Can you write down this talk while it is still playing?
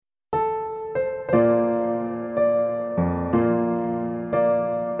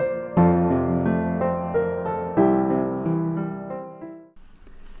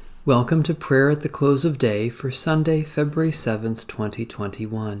Welcome to prayer at the close of day for Sunday, February 7th,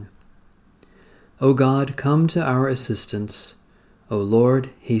 2021. O God, come to our assistance. O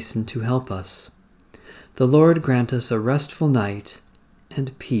Lord, hasten to help us. The Lord grant us a restful night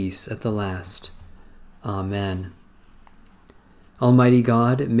and peace at the last. Amen. Almighty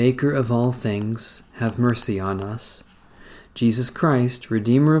God, maker of all things, have mercy on us. Jesus Christ,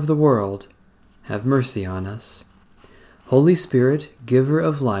 Redeemer of the world, have mercy on us. Holy Spirit, giver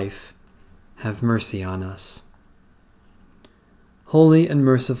of life, have mercy on us. Holy and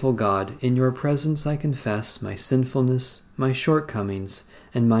merciful God, in your presence I confess my sinfulness, my shortcomings,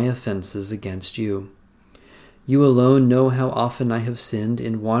 and my offenses against you. You alone know how often I have sinned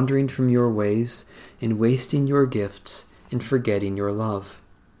in wandering from your ways, in wasting your gifts, in forgetting your love.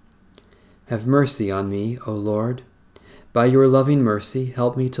 Have mercy on me, O Lord. By your loving mercy,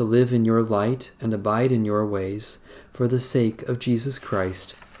 help me to live in your light and abide in your ways, for the sake of Jesus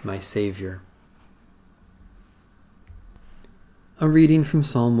Christ, my Savior. A reading from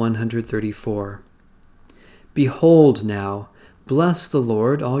Psalm 134. Behold now, bless the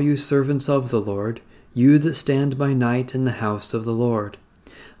Lord, all you servants of the Lord, you that stand by night in the house of the Lord.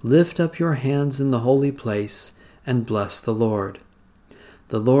 Lift up your hands in the holy place, and bless the Lord.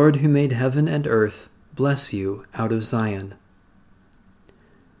 The Lord who made heaven and earth, bless you out of Zion.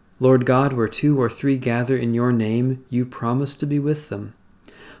 Lord God, where 2 or 3 gather in your name, you promise to be with them.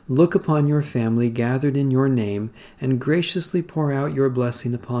 Look upon your family gathered in your name, and graciously pour out your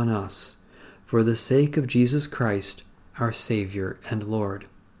blessing upon us, for the sake of Jesus Christ, our Savior and Lord.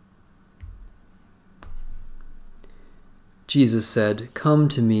 Jesus said, "Come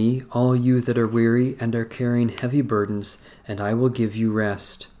to me, all you that are weary and are carrying heavy burdens, and I will give you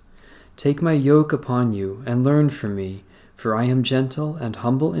rest. Take my yoke upon you, and learn from me, for I am gentle and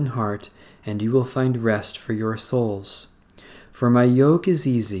humble in heart, and you will find rest for your souls. For my yoke is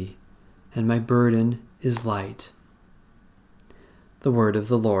easy, and my burden is light." The word of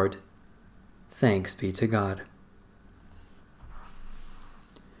the Lord. Thanks be to God.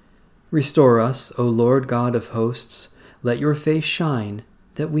 Restore us, O Lord God of hosts. Let your face shine,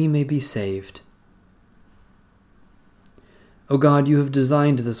 that we may be saved. O God, you have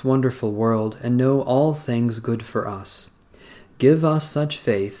designed this wonderful world and know all things good for us. Give us such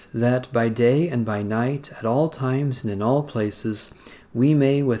faith that by day and by night, at all times and in all places, we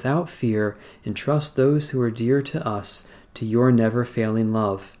may without fear entrust those who are dear to us to your never-failing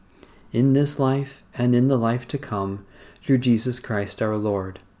love, in this life and in the life to come, through Jesus Christ our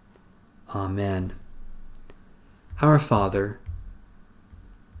Lord. Amen. Our Father,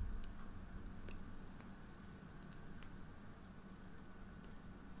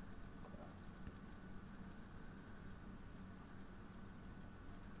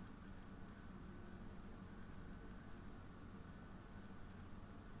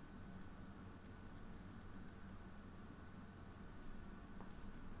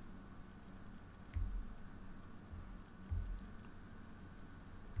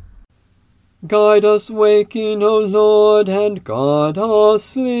 guide us waking, O Lord, and guard us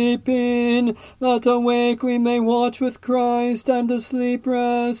sleeping, that awake we may watch with Christ, and asleep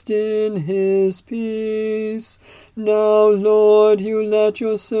rest in his peace. Now, Lord, you let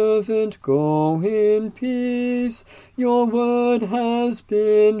your servant go in peace. Your word has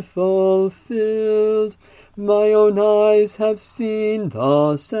been fulfilled. My own eyes have seen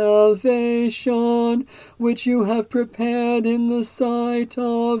the salvation which you have prepared in the sight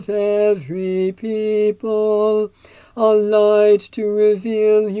of every people, a light to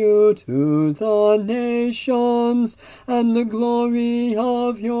reveal you to the nations, and the glory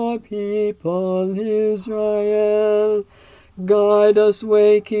of your people Israel. Guide us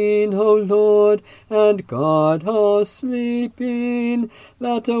waking, O Lord, and guard us sleeping,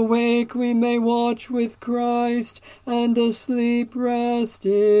 that awake we may watch with Christ, and asleep rest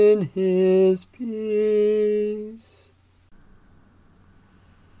in his peace.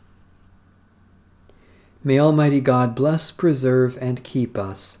 May Almighty God bless, preserve, and keep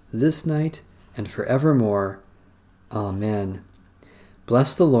us this night and forevermore. Amen.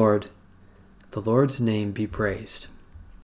 Bless the Lord. The Lord's name be praised.